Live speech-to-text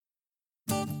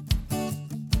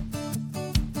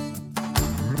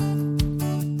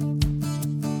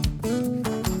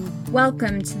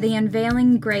Welcome to the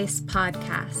Unveiling Grace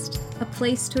podcast, a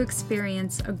place to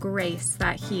experience a grace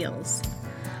that heals.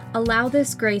 Allow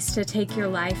this grace to take your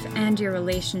life and your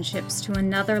relationships to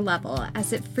another level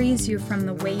as it frees you from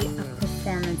the weight of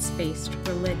performance-based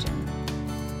religion.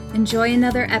 Enjoy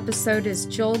another episode as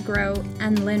Joel Groat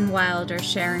and Lynn Wilder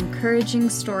share encouraging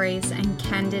stories and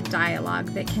candid dialogue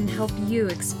that can help you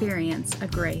experience a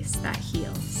grace that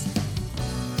heals.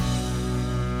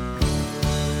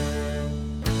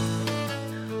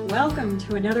 Welcome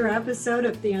to another episode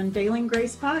of the Unveiling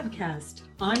Grace podcast.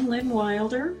 I'm Lynn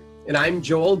Wilder. And I'm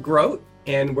Joel Groat,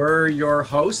 and we're your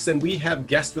hosts, and we have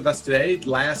guests with us today.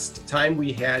 Last time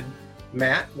we had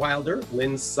Matt Wilder,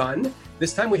 Lynn's son.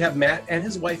 This time we have Matt and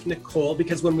his wife, Nicole,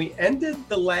 because when we ended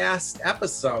the last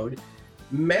episode,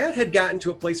 Matt had gotten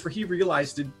to a place where he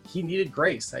realized that he needed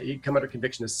grace. He'd come under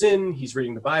conviction of sin. He's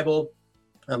reading the Bible.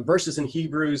 Verses in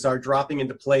Hebrews are dropping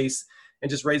into place and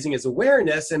just raising his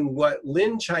awareness. And what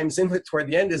Lynn chimes in with toward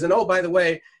the end is, and oh, by the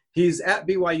way, he's at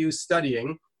BYU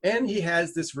studying, and he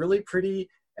has this really pretty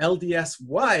LDS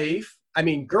wife. I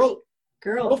mean,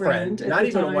 girlfriend, not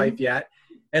even a wife yet.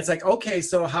 And it's like, okay,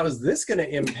 so how is this going to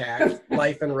impact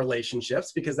life and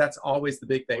relationships? Because that's always the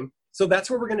big thing. So that's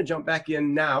where we're going to jump back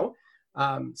in now.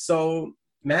 So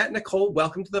Matt, Nicole,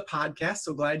 welcome to the podcast.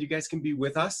 So glad you guys can be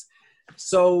with us.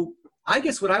 So I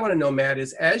guess what I want to know, Matt,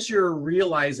 is as you're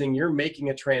realizing you're making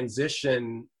a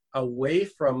transition away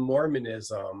from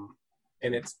Mormonism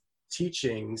and its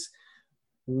teachings,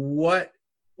 what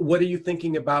are you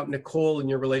thinking about Nicole and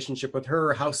your relationship with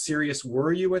her? How serious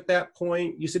were you at that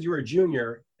point? You said you were a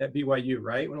junior at BYU,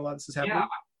 right? When a lot of this is happening?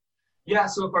 Yeah.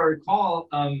 So if I recall,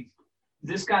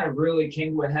 this kind of really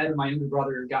came to a head when my younger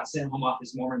brother got sent home off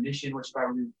his Mormon mission, which if I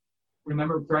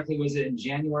remember correctly, was it in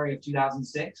January of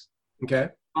 2006? Okay.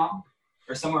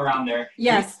 Or somewhere around there.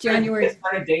 Yes, January. We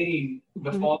started dating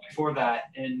the fall before that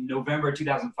in November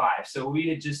 2005. So we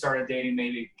had just started dating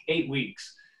maybe 8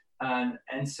 weeks. And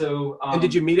so... and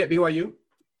did you meet at BYU?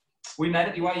 We met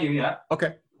at BYU, yeah.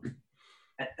 Okay.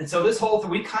 And so this whole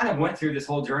we kind of went through this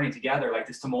whole journey together, like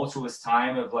this tumultuous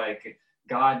time of like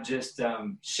God just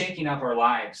shaking up our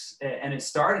lives. And it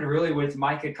started really with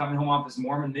Micah coming home off his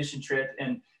Mormon mission trip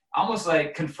and almost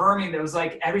like confirming that it was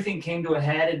like everything came to a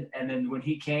head. And then when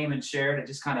he came and shared, it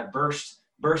just kind of burst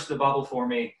the bubble for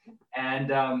me.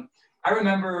 And I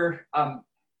remember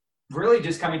really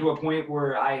just coming to a point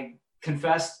where I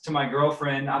confessed to my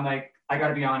girlfriend, I'm like, I got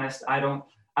to be honest. I don't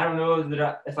know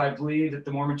that if I believe that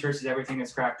the Mormon church is everything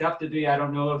it's cracked up to be. I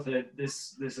don't know if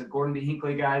this Gordon B.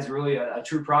 Hinckley guy is really a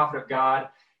true prophet of God.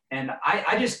 And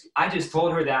I just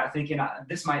told her that thinking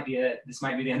this might be it. This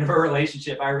might be the end of our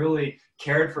relationship. I really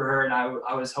cared for her, and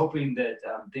I was hoping that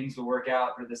things would work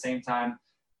out. But at the same time,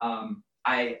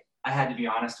 I had to be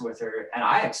honest with her, and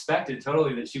I expected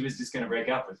totally that she was just going to break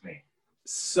up with me.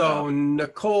 So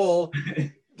Nicole,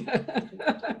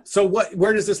 so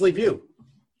where does this leave you?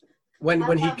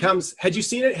 When he comes, had you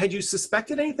seen it? Had you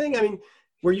suspected anything? I mean,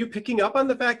 were you picking up on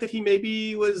the fact that he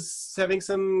maybe was having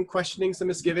some questioning, some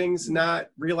misgivings, not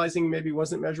realizing maybe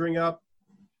wasn't measuring up?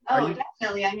 Oh,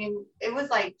 definitely. I mean, it was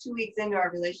like 2 weeks into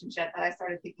our relationship that I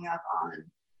started picking up on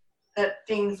that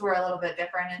things were a little bit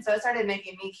different. And so it started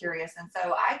making me curious. And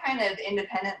so I kind of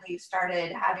independently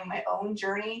started having my own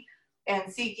journey and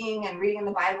seeking and reading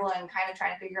the Bible and kind of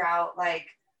trying to figure out, like,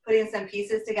 putting some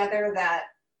pieces together that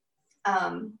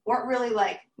weren't really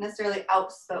like necessarily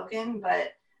outspoken,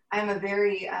 but I'm a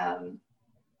very, I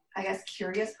guess,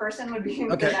 curious person would be.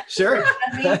 Okay, sure.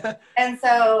 And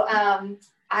so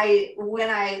when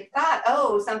I thought,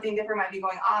 oh, something different might be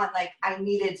going on, like I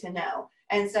needed to know.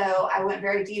 And so I went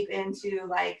very deep into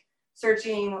like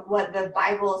searching what the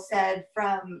Bible said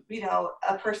from,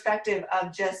 a perspective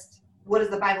of just what does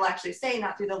the Bible actually say,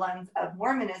 not through the lens of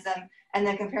Mormonism, and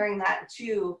then comparing that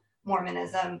to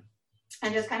Mormonism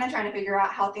and just kind of trying to figure out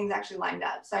how things actually lined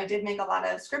up. So I did make a lot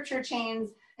of scripture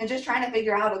chains and just trying to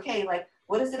figure out, okay, like,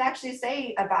 what does it actually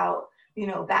say about,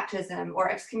 baptism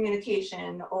or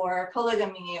excommunication or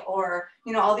polygamy or,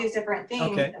 all these different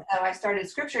things. Okay. So I started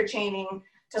scripture chaining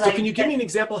to So can you give me an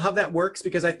example of how that works?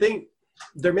 Because I think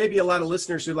there may be a lot of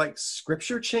listeners who like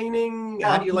scripture chaining.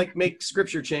 How do you like make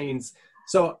scripture chains?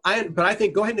 So I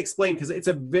think go ahead and explain, because it's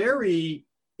a very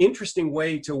interesting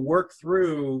way to work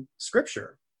through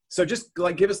scripture. So just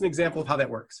like give us an example of how that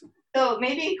works. So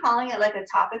maybe calling it like a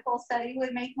topical study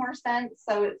would make more sense.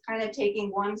 So it's kind of taking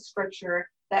one scripture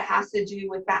that has to do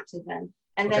with baptism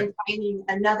and then finding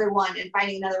another one and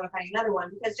finding another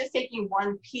one, because just taking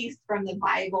one piece from the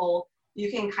Bible,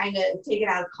 you can kind of take it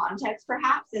out of context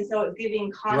perhaps. And so it's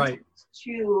giving context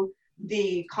to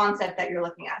the concept that you're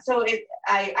looking at. So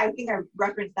I think I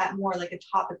referenced that more like a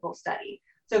topical study.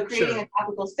 So creating Sure. a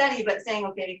topical study, but saying,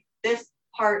 okay, this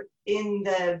part in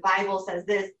the Bible says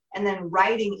this, and then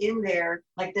writing in there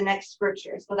like the next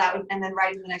scripture. So that was, and then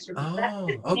writing the next scripture. So that's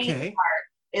the Oh, main okay. part,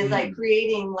 is like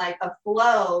creating like a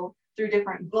flow through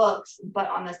different books, but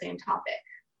on the same topic.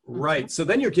 Right. So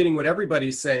then you're getting what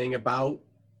everybody's saying about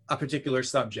a particular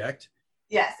subject.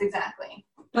 Yes, exactly.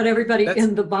 But everybody That's-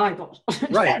 in the Bible.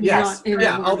 Right. Yes. Not in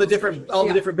Yeah. All the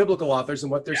yeah. different biblical authors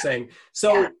and what they're saying.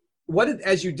 So Yeah.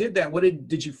 as you did that,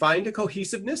 did you find a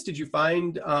cohesiveness? Did you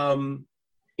find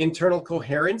internal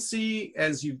coherency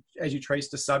as you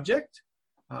traced a subject?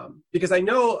 Because I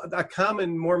know a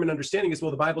common Mormon understanding is,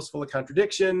 well, the Bible's full of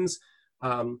contradictions.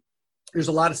 There's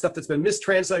a lot of stuff that's been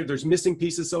mistranslated. There's missing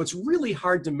pieces. So it's really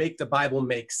hard to make the Bible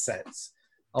make sense.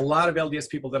 A lot of LDS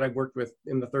people that I've worked with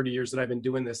in the 30 years that I've been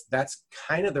doing this, that's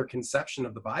kind of their conception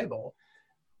of the Bible.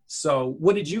 So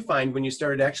what did you find when you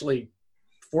started actually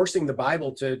forcing the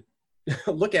Bible to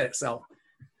look at itself?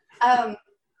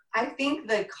 I think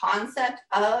the concept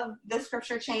of the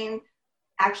scripture chain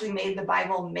actually made the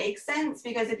Bible make sense,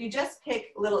 because if you just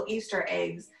pick little Easter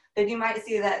eggs, then you might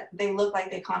see that they look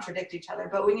like they contradict each other.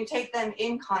 But when you take them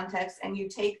in context and you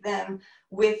take them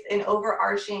with an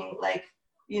overarching, like,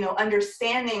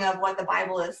 understanding of what the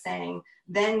Bible is saying,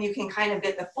 then you can kind of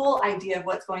get the full idea of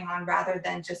what's going on, rather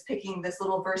than just picking this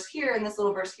little verse here and this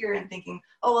little verse here and thinking,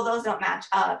 oh, well, those don't match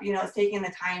up. It's taking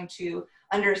the time to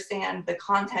understand the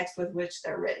context with which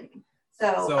they're written.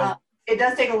 So it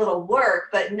does take a little work,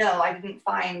 but no, I didn't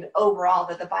find overall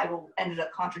that the Bible ended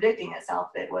up contradicting itself.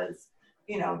 It was,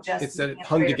 just... It's that it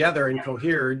hung together and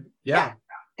cohered. Yeah.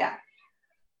 Yeah.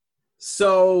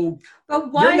 So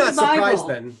But why you're not the Bible? surprised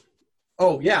then?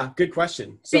 Oh, yeah. Good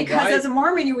question. So Because why, as a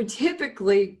Mormon, you would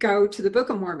typically go to the Book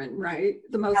of Mormon, right?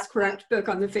 The most Absolutely. correct book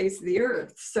on the face of the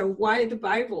earth. So why the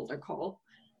Bible, Nicole?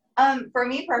 For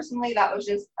me personally, that was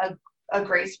just a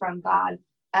grace from God.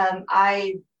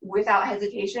 I, without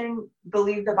hesitation,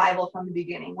 believed the Bible from the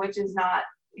beginning, which is not,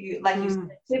 you said,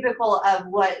 typical of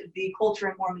what the culture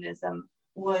in Mormonism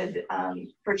would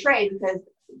portray, because,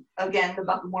 again, the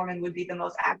Book of Mormon would be the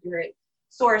most accurate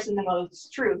source and the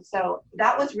most truth. So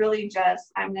that was really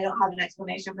just, I don't have an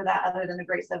explanation for that other than the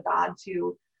grace of God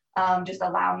to just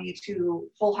allow me to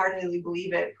wholeheartedly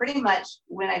believe it. Pretty much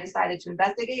when I decided to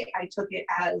investigate, I took it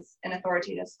as an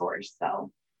authoritative source.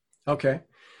 So okay.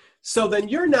 So then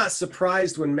you're not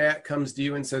surprised when Matt comes to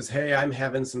you and says, hey, I'm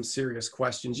having some serious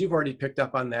questions. You've already picked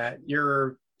up on that.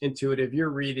 You're intuitive.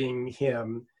 You're reading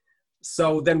him.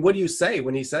 So then what do you say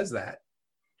when he says that?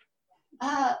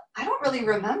 I don't really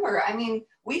remember. I mean,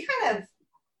 we kind of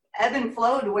ebb and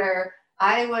flowed where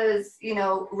I was,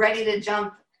 ready to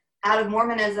jump out of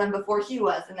Mormonism before he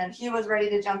was, and then he was ready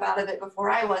to jump out of it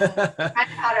before I was. And we kind of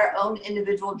had our own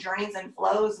individual journeys and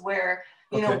flows where,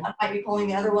 one might be pulling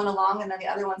the other one along, and then the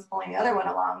other one's pulling the other one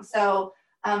along. So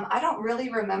I don't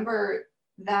really remember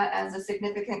that as a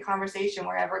significant conversation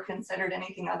where I ever considered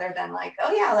anything other than like,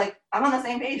 oh yeah, like I'm on the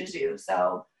same page as you.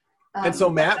 So and so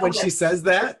Matt, when she says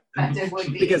that,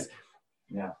 would be, because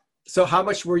Yeah. so how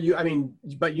much were you,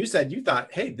 but you said you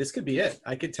thought, hey, this could be it.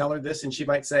 I could tell her this and she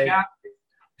might say, Yeah.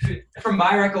 From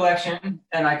my recollection,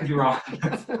 and I could be wrong,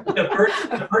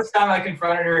 the first time I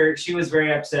confronted her, she was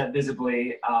very upset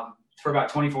visibly for about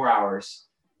 24 hours,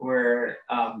 where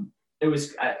it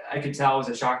was, I could tell it was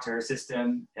a shock to her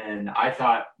system, and I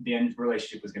thought the end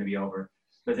relationship was going to be over.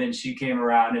 But then she came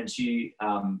around and she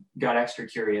got extra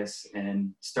curious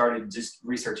and started just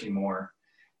researching more.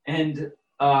 And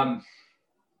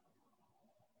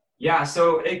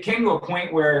so it came to a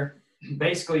point where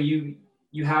basically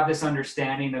you have this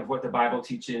understanding of what the Bible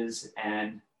teaches,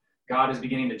 and God is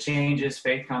beginning to change us.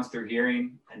 Faith comes through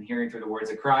hearing, and hearing through the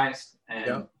words of Christ.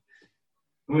 And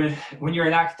when you're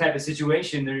in that type of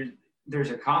situation, there's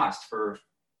a cost for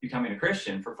becoming a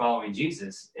Christian, for following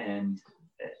Jesus. And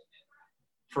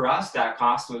for us, that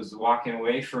cost was walking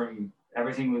away from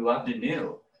everything we loved and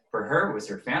knew. For her, it was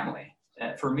her family.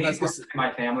 For me, it's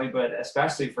my family, but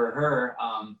especially for her,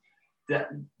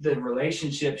 that the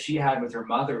relationship she had with her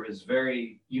mother was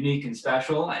very unique and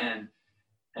special. And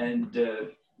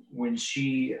when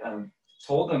she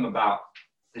told them about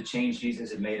the change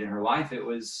Jesus had made in her life, it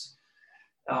was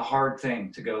a hard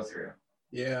thing to go through.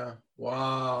 Yeah.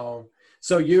 Wow.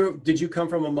 So did you come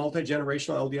from a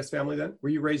multi-generational LDS family then? Were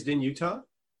you raised in Utah?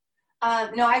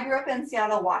 No, I grew up in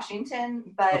Seattle, Washington,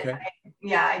 but Okay.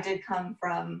 I did come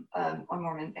from a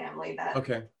Mormon family that,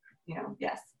 Okay.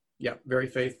 Yes. Yeah. Very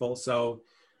faithful. So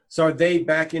are they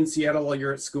back in Seattle while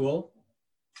you're at school?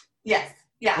 Yes.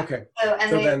 Yeah. Okay.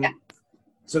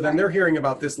 So then they're hearing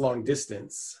about this long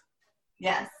distance.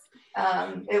 yes.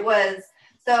 It was,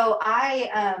 So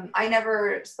I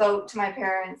never spoke to my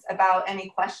parents about any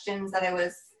questions that I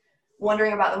was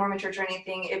wondering about the Mormon Church or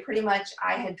anything. It pretty much,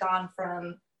 I had gone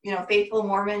from, faithful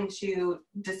Mormon to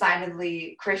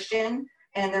decidedly Christian,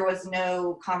 and there was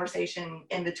no conversation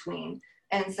in between.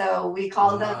 And so we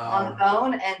called them on the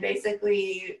phone and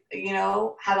basically,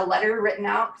 had a letter written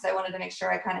out because I wanted to make sure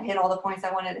I kind of hit all the points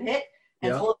I wanted to hit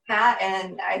and told Pat,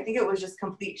 and I think it was just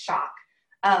complete shock.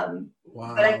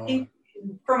 But I think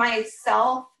for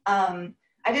myself, I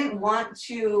didn't want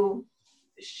to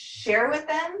share with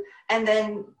them and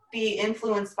then be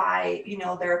influenced by,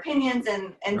 their opinions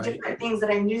and different things that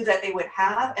I knew that they would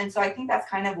have. And so I think that's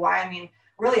kind of why,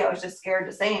 really, I was just scared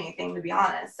to say anything, to be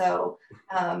honest. So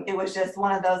it was just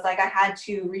one of those, like, I had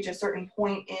to reach a certain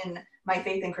point in my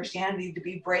faith in Christianity to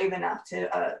be brave enough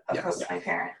to approach my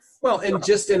parents. Well, and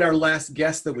just in our last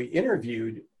guest that we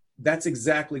interviewed, that's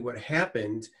exactly what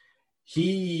happened.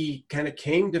 He kind of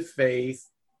came to faith,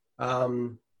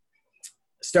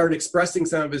 started expressing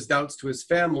some of his doubts to his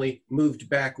family, moved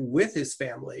back with his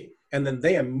family, and then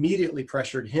they immediately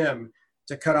pressured him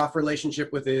to cut off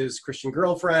relationship with his Christian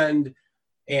girlfriend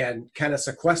and kind of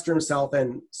sequester himself.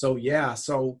 And so,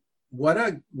 so what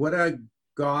a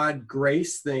God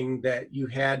grace thing that you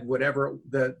had, whatever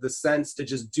the sense to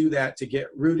just do that, to get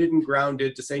rooted and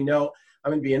grounded, to say, no,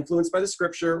 I'm going to be influenced by the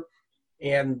scripture.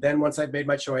 And then once I've made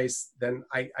my choice, then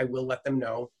I will let them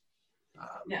know.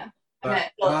 I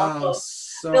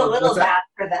feel a little bad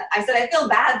for them. I said, I feel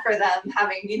bad for them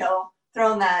having,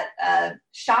 thrown that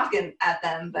shock at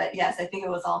them. But yes, I think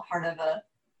it was all part of a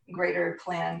greater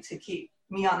plan to keep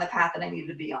me on the path that I needed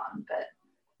to be on. But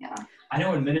yeah. I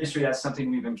know in ministry, that's something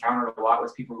we've encountered a lot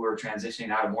with people who are transitioning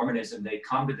out of Mormonism. They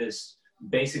come to this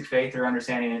basic faith or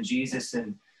understanding in Jesus,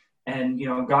 and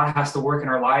God has to work in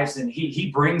our lives, and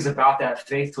he brings about that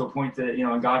faith to a point that,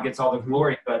 and God gets all the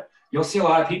glory. But you'll see a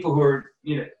lot of people who are,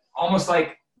 almost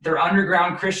like they're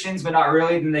underground Christians, but not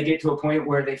really. Then they get to a point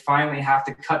where they finally have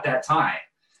to cut that tie.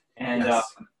 And,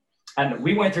 and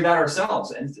we went through that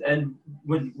ourselves. And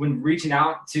when reaching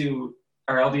out to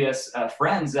our LDS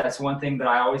friends, that's one thing that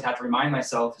I always have to remind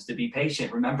myself, is to be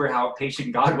patient. Remember how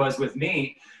patient God was with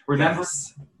me. Remember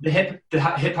the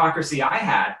hypocrisy I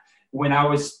had when I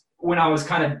was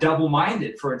kind of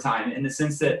double-minded for a time, in the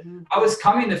sense that I was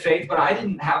coming to faith, but I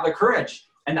didn't have the courage.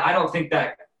 And I don't think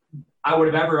that I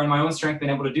would have ever, on my own strength, been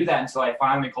able to do that until I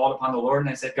finally called upon the Lord and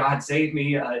I said, God, save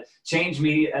me, change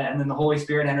me. And then the Holy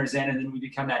Spirit enters in, and then we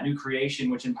become that new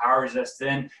creation, which empowers us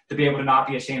then to be able to not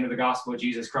be ashamed of the gospel of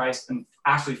Jesus Christ and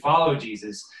actually follow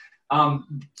Jesus.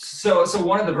 So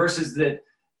one of the verses that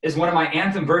is one of my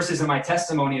anthem verses in my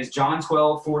testimony is John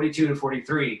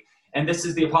 12:42-43. And this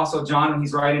is the Apostle John when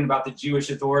he's writing about the Jewish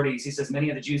authorities. He says, many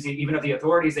of the Jews, even of the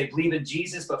authorities, they believe in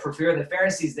Jesus, but for fear of the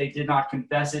Pharisees, they did not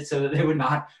confess it, so that they would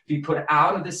not be put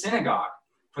out of the synagogue.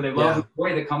 For they love the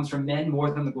glory that comes from men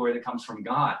more than the glory that comes from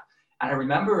God. And I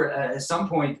remember at some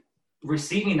point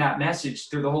receiving that message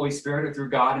through the Holy Spirit or through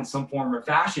God in some form or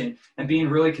fashion, and being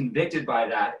really convicted by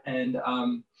that. And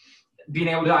being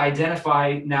able to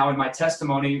identify now in my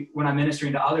testimony when I'm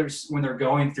ministering to others, when they're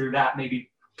going through that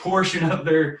maybe portion of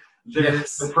the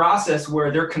process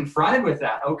where they're confronted with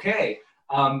that. Okay,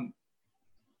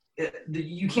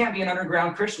 you can't be an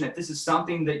underground Christian. If this is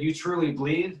something that you truly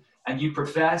believe and you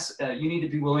profess, you need to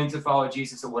be willing to follow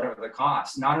Jesus at whatever the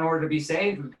cost. Not in order to be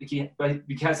saved, but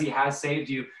because he has saved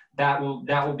you. That will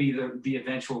be the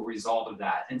eventual result of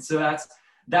that. And so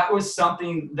that was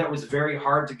something that was very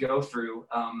hard to go through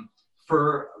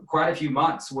for quite a few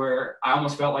months, where I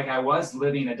almost felt like I was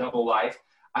living a double life.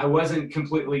 I wasn't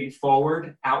completely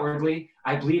forward outwardly.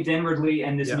 I believed inwardly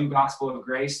in this new gospel of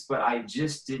grace, but I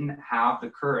just didn't have the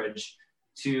courage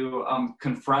to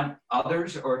confront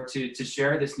others or to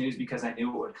share this news, because I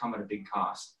knew it would come at a big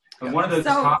cost. But one of those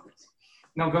topics.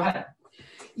 No, go ahead.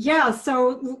 Yeah,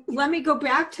 so let me go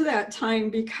back to that time,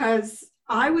 because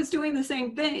I was doing the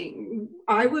same thing.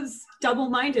 I was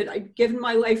double-minded. I'd given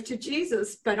my life to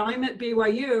Jesus, but I'm at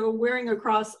BYU wearing a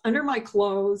cross under my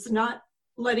clothes, not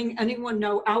letting anyone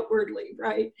know outwardly,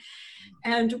 right?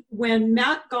 And when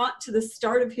Matt got to the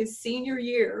start of his senior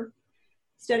year,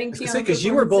 studying piano, because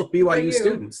you were both BYU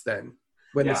students then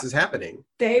when this is happening.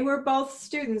 They were both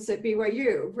students at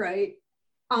BYU, right?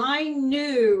 I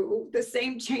knew the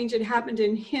same change had happened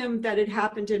in him that had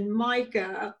happened in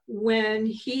Micah when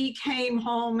he came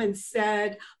home and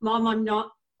said, "Mom,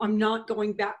 I'm not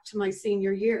going back to my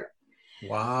senior year."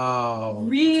 Wow.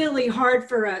 Really hard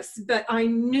for us, but I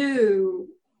knew,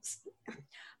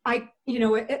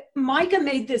 Micah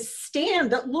made this stand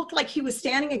that looked like he was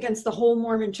standing against the whole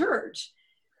Mormon church.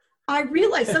 I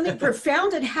realized something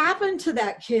profound had happened to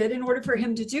that kid in order for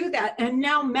him to do that. And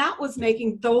now Matt was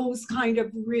making those kind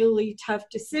of really tough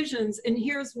decisions. And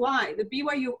here's why. The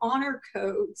BYU Honor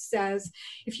Code says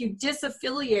if you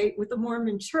disaffiliate with the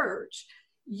Mormon Church,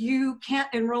 you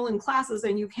can't enroll in classes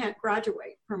and you can't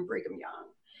graduate from Brigham Young.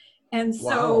 And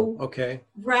so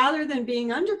rather than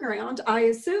being underground, I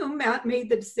assume Matt made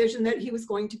the decision that he was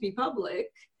going to be public.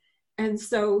 And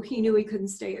so he knew he couldn't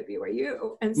stay at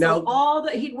BYU. And so all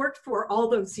that he'd worked for all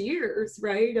those years,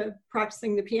 right,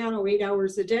 practicing the piano 8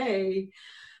 hours a day,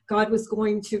 God was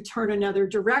going to turn another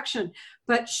direction.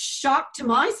 But shock to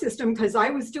my system, because I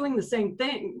was doing the same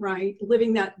thing, right,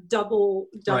 living that double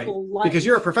life. Because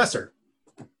you're a professor.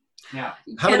 Yeah.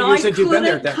 How many years had you been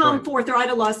there at that point? I couldn't come forth, or I'd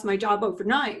have lost my job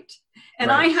overnight. And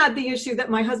I had the issue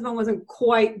that my husband wasn't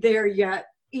quite there yet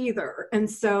either. And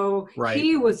so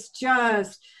he was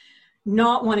just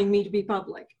not wanting me to be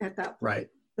public at that point. Right.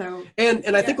 So,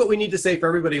 and I think what we need to say for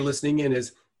everybody listening in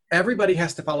is everybody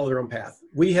has to follow their own path.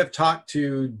 We have talked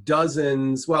to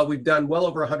dozens, we've done well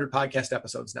over 100 podcast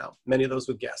episodes now, many of those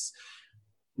with guests.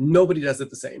 Nobody does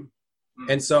it the same.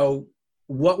 And so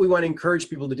what we want to encourage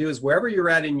people to do is wherever you're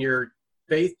at in your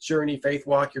faith journey, faith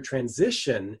walk, your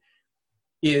transition,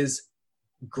 is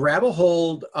grab a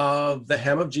hold of the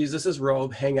hem of Jesus's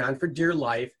robe, hang on for dear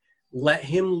life, let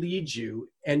him lead you,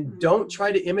 and don't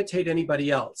try to imitate anybody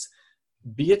else.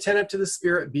 Be attentive to the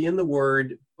Spirit, be in the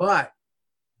Word, but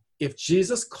if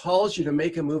Jesus calls you to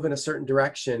make a move in a certain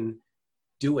direction,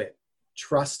 do it.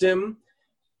 Trust him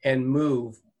and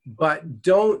move, but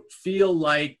don't feel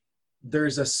like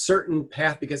there's a certain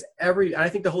path, because I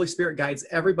think the Holy Spirit guides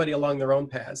everybody along their own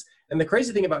paths. And the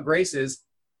crazy thing about grace is,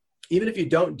 even if you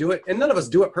don't do it, and none of us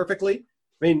do it perfectly.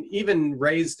 I mean, even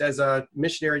raised as a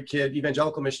missionary kid,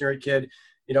 evangelical missionary kid,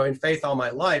 in faith all my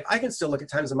life, I can still look at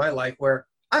times in my life where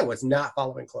I was not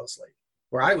following closely,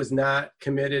 where I was not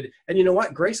committed. And you know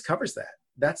what? Grace covers that.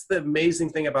 That's the amazing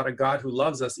thing about a God who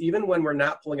loves us. Even when we're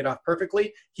not pulling it off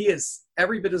perfectly, he is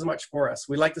every bit as much for us.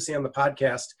 We like to say on the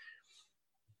podcast,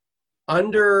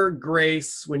 under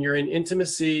grace, when you're in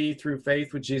intimacy through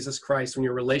faith with Jesus Christ, when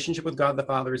your relationship with God the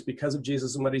Father is because of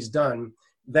Jesus and what he's done,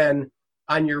 then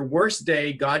on your worst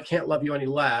day, God can't love you any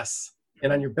less.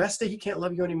 And on your best day, he can't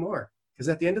love you anymore. Because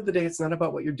at the end of the day, it's not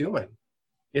about what you're doing.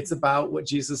 It's about what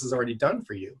Jesus has already done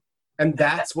for you. And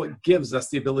that's what gives us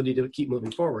the ability to keep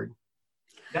moving forward.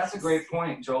 That's a great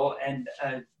point, Joel. And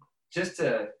just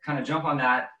to kind of jump on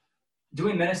that,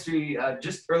 doing ministry,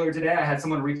 just earlier today, I had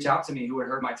someone reach out to me who had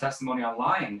heard my testimony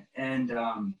online. And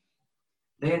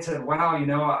they had said, wow,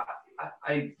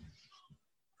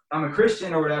 I'm a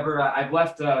Christian or whatever. I've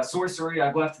left sorcery.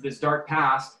 I've left this dark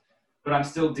past, but I'm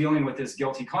still dealing with this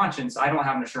guilty conscience. I don't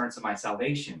have an assurance of my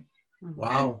salvation.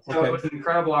 Wow. And so it was an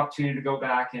incredible opportunity to go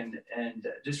back and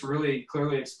just really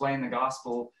clearly explain the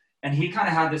gospel. And he kind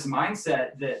of had this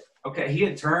mindset that, okay, he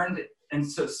had turned and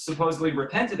supposedly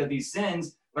repented of these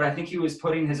sins, but I think he was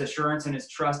putting his assurance and his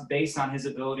trust based on his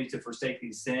ability to forsake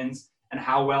these sins and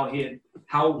how well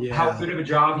how good of a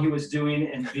job he was doing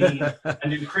and being a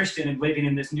new Christian and living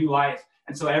in this new life.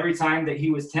 And so every time that he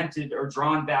was tempted or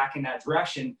drawn back in that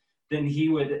direction, then he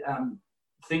would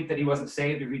think that he wasn't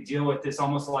saved, or he'd deal with this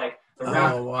almost like the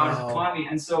wrath of God upon me.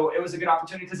 And so it was a good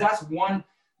opportunity, because that's one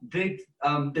big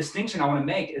distinction I want to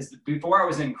make is that before I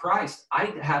was in Christ, I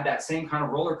had that same kind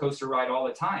of roller coaster ride all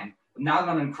the time. Now that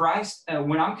I'm in Christ,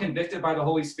 when I'm convicted by the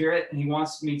Holy Spirit and he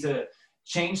wants me to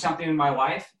change something in my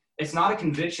life, it's not a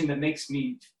conviction that makes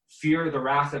me fear the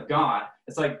wrath of God.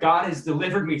 It's like God has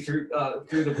delivered me through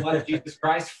the blood of Jesus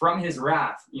Christ from his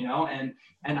wrath,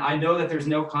 and I know that there's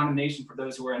no condemnation for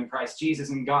those who are in Christ Jesus.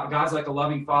 And God's like a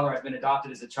loving father. I've been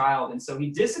adopted as a child. And so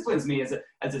he disciplines me as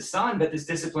a son, but this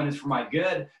discipline is for my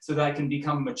good so that I can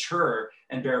become mature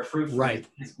and bear fruit for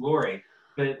his glory.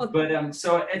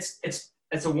 So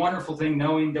it's a wonderful thing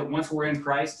knowing that once we're in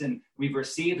Christ and we've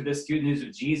received this good news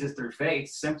of Jesus through faith,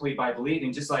 simply by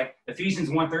believing, just like Ephesians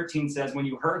 1:13 says, when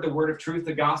you heard the word of truth,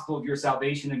 the gospel of your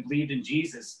salvation, and believed in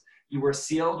Jesus, you were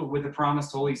sealed with the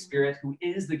promised Holy Spirit, who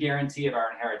is the guarantee of our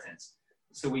inheritance.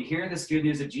 So we hear this good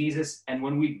news of Jesus, and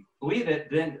when we believe it,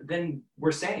 then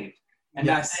we're saved. And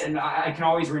that's it. And I can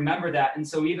always remember that. And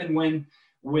so even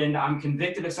when I'm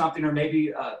convicted of something, or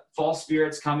maybe false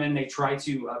spirits come in, they try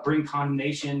to bring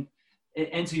condemnation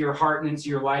into your heart and into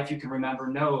your life, you can remember,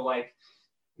 no, like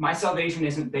my salvation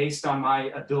isn't based on my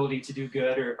ability to do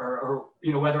good or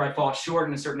whether I fall short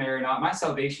in a certain area or not. My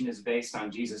salvation is based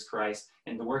on Jesus Christ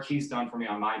and the work he's done for me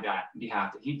on my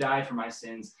behalf, that he died for my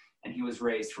sins and he was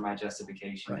raised for my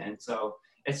justification. Right. And so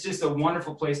it's just a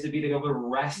wonderful place to be able to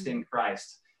rest in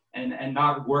Christ and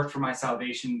not work for my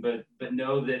salvation, but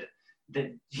know that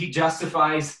that he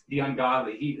justifies the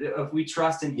ungodly. If we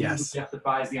trust in him who Yes.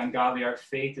 justifies the ungodly, our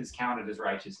faith is counted as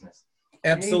righteousness.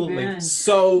 Absolutely. Amen.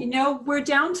 So, We're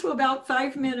down to about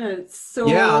 5 minutes. So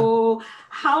Yeah.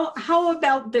 how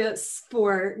about this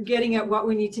for getting at what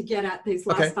we need to get at these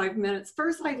last Okay. 5 minutes?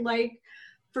 First, I'd like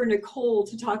for Nicole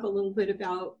to talk a little bit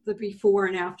about the before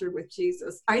and after with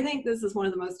Jesus. I think this is one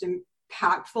of the most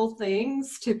impactful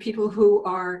things to people who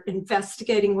are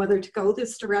investigating whether to go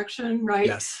this direction, right?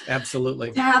 yes,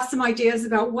 absolutely. To have some ideas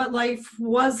about what life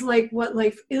was like, what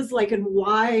life is like, and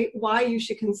why you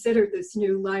should consider this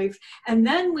new life. And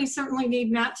then we certainly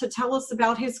need Matt to tell us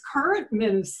about his current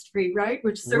ministry, right?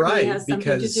 Which certainly Right, has something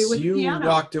to because do with you piano.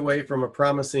 walked away from a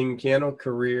promising piano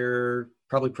career,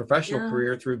 probably professional Yeah.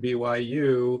 career through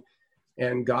BYU,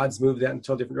 and God's moved that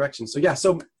into a different direction.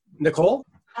 So Nicole?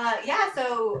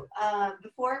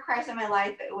 Before Christ in my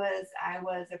life, I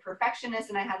was a perfectionist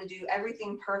and I had to do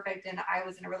everything perfect. And I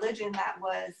was in a religion that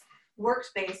was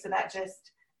works-based, so that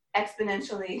just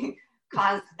exponentially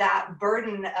caused that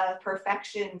burden of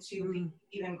perfection to be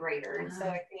even greater. And so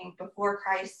I think before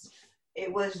Christ,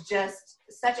 it was just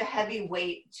such a heavy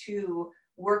weight to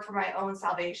work for my own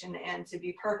salvation and to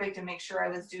be perfect and make sure I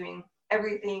was doing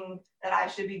everything that I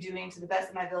should be doing to the best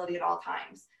of my ability at all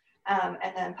times. And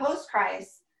then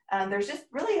post-Christ, there's just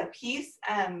really a peace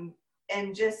and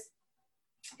just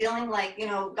feeling like,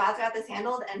 God's got this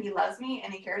handled and he loves me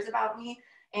and he cares about me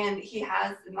and he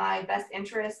has my best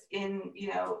interest in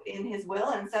his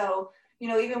will. And so,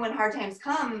 even when hard times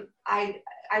come, I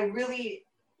really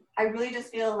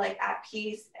just feel like at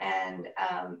peace and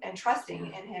trusting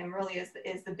in him really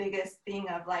is the biggest thing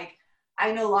of like,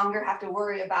 I no longer have to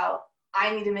worry about,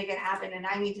 I need to make it happen and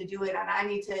I need to do it and I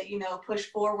need to, push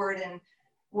forward and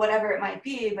whatever it might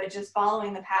be, but just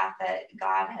following the path that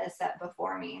God has set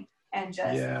before me and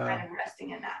just kind of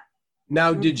resting in that.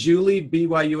 Now, did you leave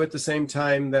BYU at the same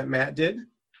time that Matt did?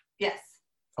 Yes.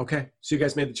 Okay, so you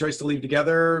guys made the choice to leave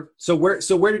together. So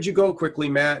where did you go quickly,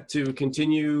 Matt, to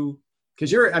continue?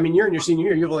 Because you're in your senior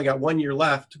year. You've only got 1 year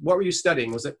left. What were you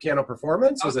studying? Was it piano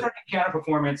performance? I was studying piano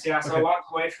performance, yeah. So Okay. I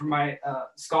walked away from my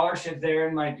scholarship there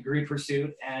in my degree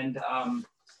pursuit, and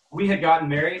we had gotten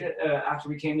married after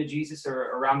we came to Jesus,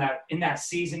 or in that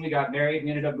season we got married. We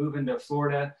ended up moving to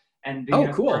Florida and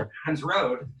being cool. Adams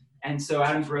Road. And so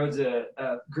Adams Road's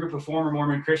a group of former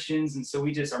Mormon Christians, and so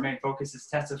our main focus is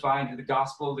testifying to the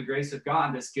gospel of the grace of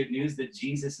God, this good news that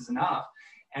Jesus is enough.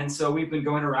 And so we've been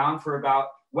going around for about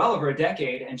well over a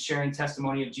decade and sharing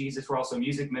testimony of Jesus. We're also a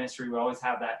music ministry. We always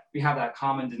have that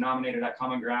common denominator, that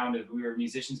common ground of we were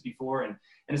musicians before. And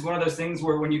it's one of those things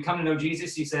where when you come to know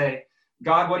Jesus, you say,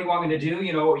 God, what do you want me to do?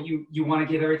 You want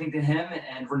to give everything to him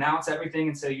and renounce everything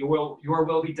and say, your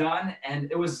will be done.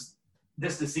 And it was the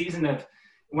season of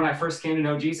when I first came to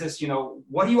know Jesus,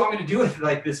 what do you want me to do with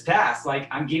this past?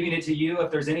 I'm giving it to you.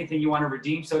 If there's anything you want to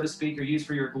redeem, so to speak, or use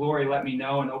for your glory, let me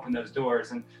know and open those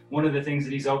doors. And one of the things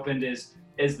that he's opened is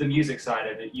the music side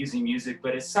of it, using music,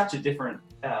 but it's such a different,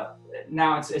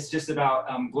 now it's just about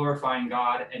glorifying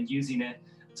God and using it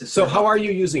to. So how are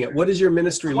you using it? What does your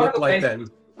ministry look like then?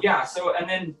 Yeah.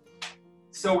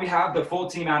 So we have the full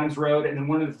team Adams Road. And then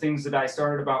one of the things that I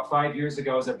started about 5 years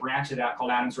ago is a branch of that called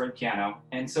Adams Road Piano.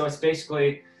 And so it's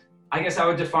basically, I guess I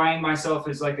would define myself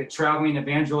as like a traveling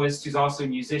evangelist who's also a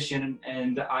musician.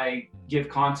 And I give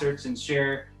concerts and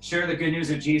share the good news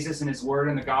of Jesus and his word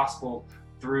and the gospel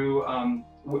through,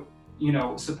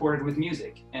 supported with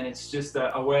music. And it's just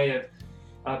a way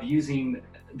of using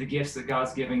the gifts that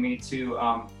God's giving me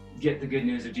to get the good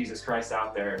news of Jesus Christ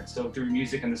out there. So through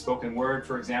music and the spoken word,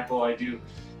 for example, I do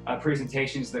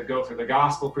presentations that go through the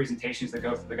gospel, presentations that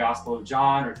go through the Gospel of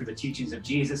John, or through the teachings of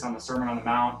Jesus on the Sermon on the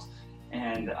Mount.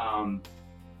 And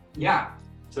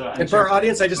And for our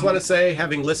audience, I just want to say,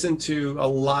 having listened to a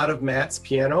lot of Matt's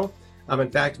piano, in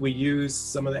fact, we use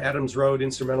some of the Adams Road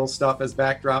instrumental stuff as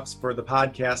backdrops for the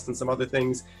podcast and some other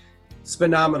things. It's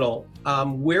phenomenal.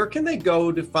 Where can they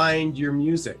go to find your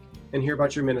music and hear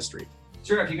about your ministry?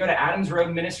 Sure. If you go to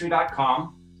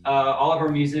adamsroadministry.com, all of our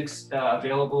music's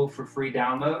available for free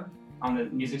download on the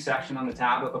music section on the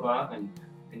tab up above, and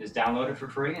you can just download it for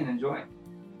free and enjoy.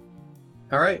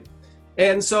 All right.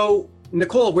 And so,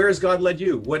 Nicole, where has God led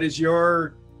you? Where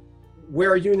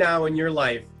are you now in your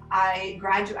life? I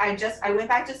went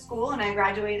back to school and I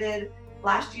graduated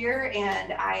last year,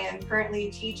 and I am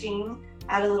currently teaching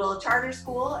at a little charter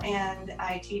school, and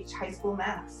I teach high school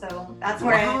math. So that's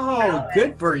where I am.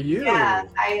 Good for you. Yeah,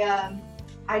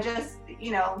 I just,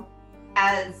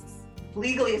 as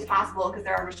legally as possible, because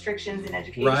there are restrictions in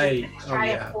education, right.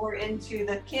 try to pour into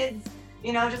the kids,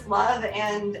 just love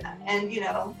and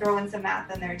throw in some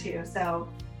math in there too. So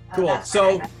cool.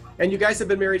 So And you guys have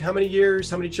been married how many years?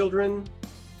 How many children?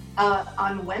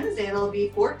 On Wednesday, it'll be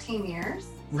 14 years.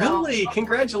 Really? So,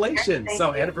 Congratulations. Thank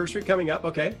So you. anniversary coming up.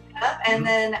 Okay. Yep. And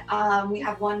then we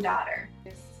have one daughter.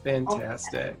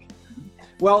 Fantastic.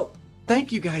 Well,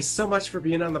 thank you guys so much for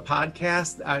being on the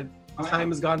podcast. Time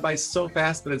has gone by so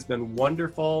fast, but it's been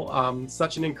wonderful.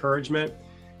 Such an encouragement.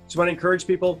 Just want to encourage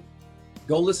people,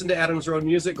 go listen to Adams Road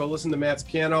Music. Go listen to Matt's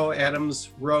piano,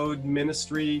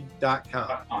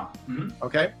 adamsroadministry.com.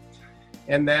 Okay?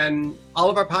 And then all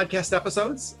of our podcast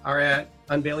episodes are at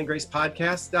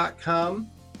unveilinggracepodcast.com.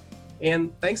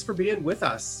 And thanks for being with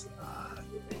us.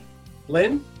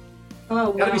 Lynn?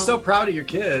 Oh, Gotta be so proud of your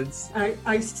kids.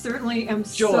 I certainly am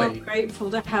Joy. so grateful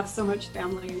to have so much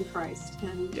family in Christ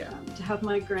and to have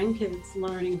my grandkids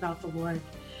learning about the Lord.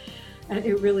 And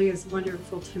it really is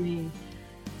wonderful to me.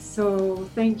 So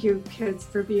thank you, kids,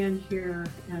 for being here.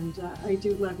 And I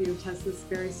do love you. Tessa's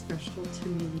very special to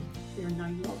me, your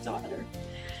 9-year-old daughter.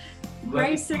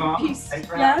 Grace and peace.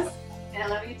 Yes? And I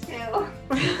love you too.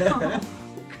 Oh,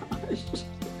 gosh.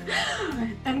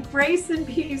 And grace and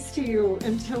peace to you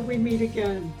until we meet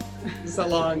again. So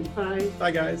long. Bye.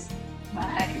 Bye, guys.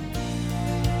 Bye.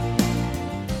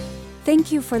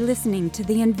 Thank you for listening to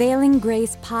the Unveiling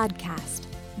Grace podcast.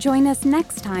 Join us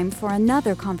next time for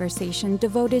another conversation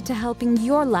devoted to helping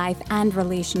your life and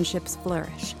relationships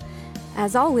flourish.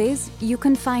 As always, you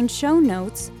can find show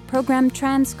notes, program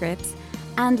transcripts,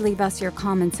 and leave us your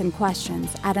comments and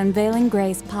questions at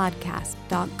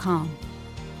unveilinggracepodcast.com.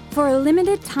 For a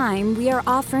limited time, we are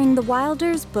offering the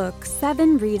Wilder's book,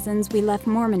 7 Reasons We Left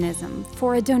Mormonism,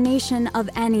 for a donation of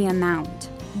any amount.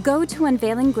 Go to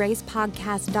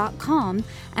unveilinggracepodcast.com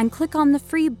and click on the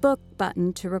free book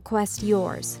button to request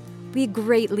yours. We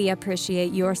greatly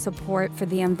appreciate your support for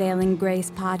the Unveiling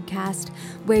Grace podcast,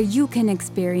 where you can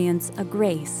experience a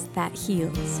grace that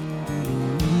heals.